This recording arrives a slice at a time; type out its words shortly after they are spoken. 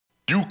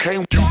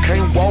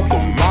can't walk a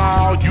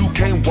mile, you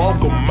can't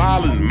walk a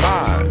mile in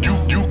mine.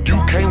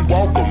 You can't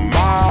walk a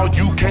mile,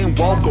 you can't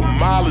walk a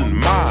mile in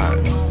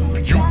mine.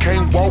 You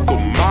can't walk a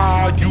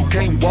mile, you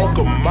can't walk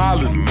a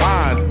mile in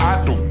mine.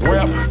 I the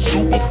rap,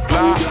 super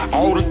fly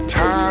all the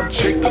time.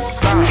 Check the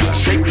sign,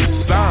 check the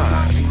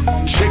sign,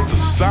 check the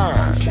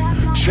sign,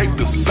 check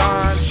the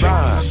sign,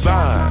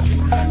 sign.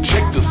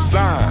 Check the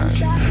sign,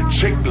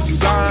 check the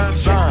sign,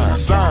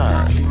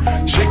 sign.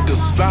 Check the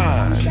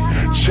sign,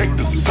 check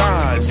the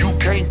sign. You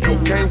can't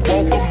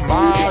walk a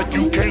mile,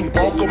 you can't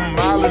walk a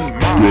mile in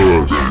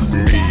mine.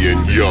 Me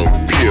and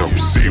Young Pimp,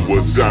 see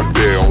what's out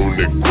there on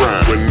the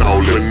grind. When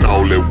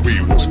all that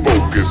we was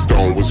focused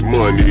on was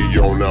money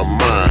on our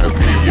minds.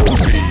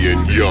 Me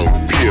and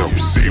Young Pimp,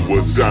 see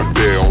what's out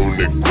there on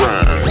the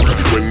grind.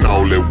 When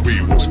all that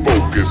we was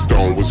focused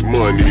on was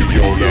money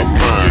on our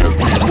minds.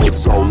 We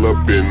was all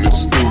up in the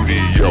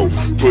studio,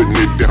 putting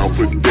it down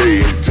for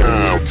day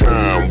and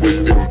time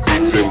with them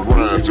beats and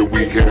rhymes that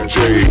we had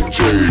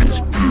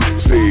JJ's.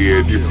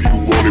 Said if you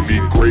wanna be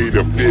great,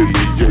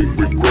 affiliate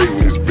with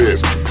greatness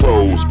best.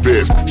 Clothes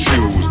best,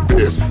 shoes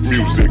best,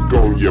 music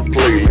on your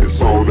playlist.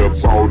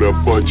 Bought a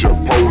bunch of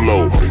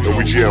polo, and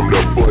we jammed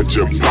a bunch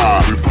of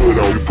pop. We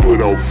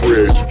put on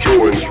fresh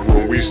Jordans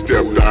when we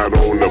stepped out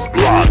on the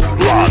block.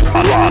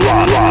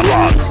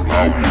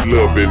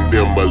 Loving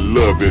them a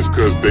lovins,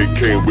 cause they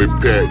came with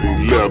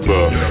patent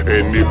leather.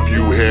 And if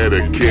you had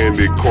a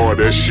candy car,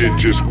 that shit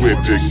just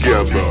went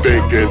together.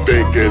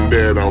 Thinking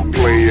that I'm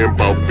playing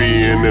by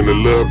being in a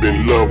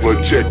loving lover.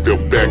 Check the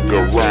back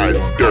of Ride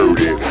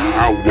Dirty,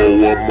 I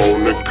wore them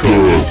on the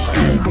cover.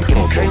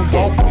 You can't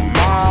walk a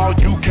mile,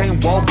 you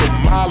can't walk a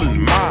mile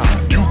in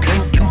mine. You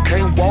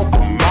can't walk a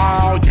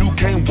mile, you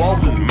can't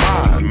walk in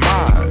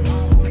mine.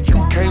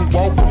 You can't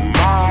walk a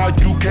mile,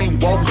 you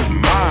can't walk a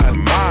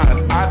mine.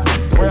 I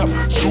the rap,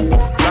 super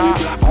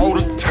fly all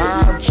the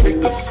time. Check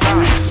the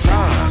sign,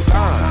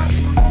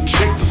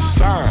 check the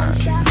sign,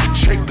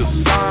 check the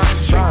sign.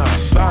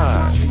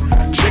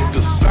 Check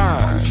the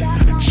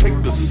sign, check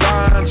the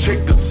sign,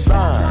 check the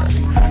sign,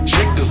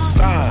 check the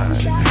sign,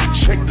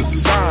 check the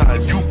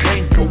sign. You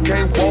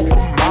can't walk a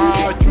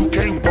mile, you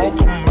can't walk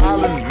a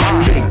mile in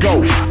mine. Let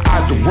go,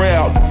 out the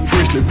route,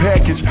 freshly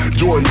packaged,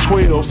 Jordan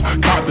 12s.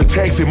 Caught the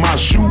taxi, my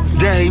shoe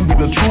game be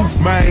the truth,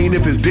 man.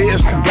 If it's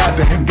dead, I got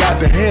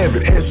to have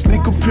it. And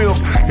sneaker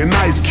pimps and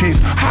ice kicks,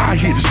 how I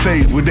hit the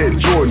stage with that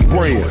Jordan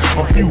brand.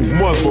 A few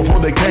months before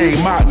they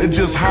came out, that's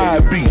just how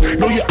it be.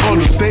 Know you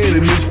understand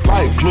in this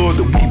fight club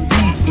that we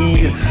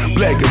in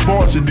black and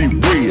varsity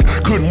red.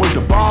 Couldn't wait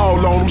to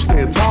ball on them,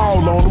 stand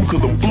tall on them,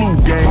 cause the flu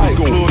games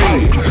go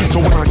fed. So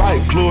when I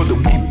fight club that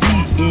we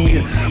beat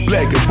in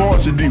black and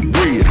varsity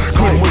red.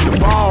 Couldn't wait to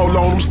ball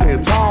on them,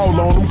 stand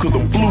tall on them, cause the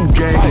flu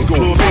games go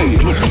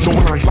fed. So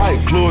when I fight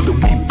club that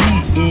we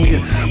beat in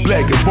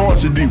black and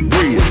varsity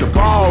red. The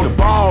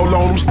ball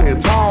on them,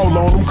 stand tall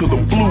on them, cause the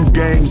flu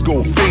games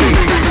go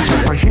fed.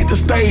 So I hit the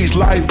stage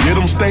life, let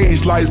them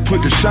stage lights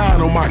put the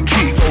shine on my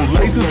kick.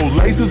 Those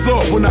laces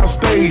up when I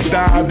stage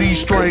dive.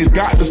 These strings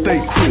got to stay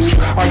crisp.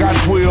 I got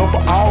 12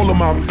 for all of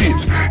my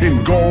fits,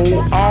 and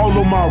gold all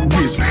of my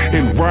wrists,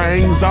 and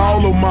rings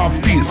all of my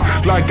fists.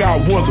 Like I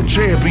won some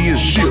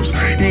championships.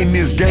 In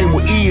this game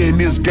we in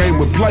this game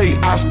we play.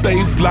 I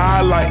stay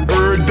fly like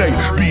every day.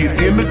 Be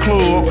it in the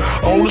club,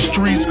 on the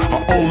streets,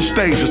 or on the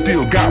stage, I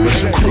still got me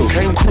some crooks.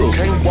 You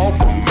can't walk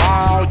a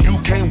mile, you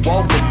can't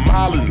walk a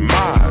mile in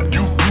mine.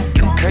 You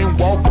can't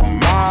walk a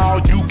mile,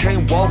 you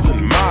can't walk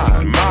in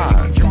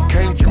mine.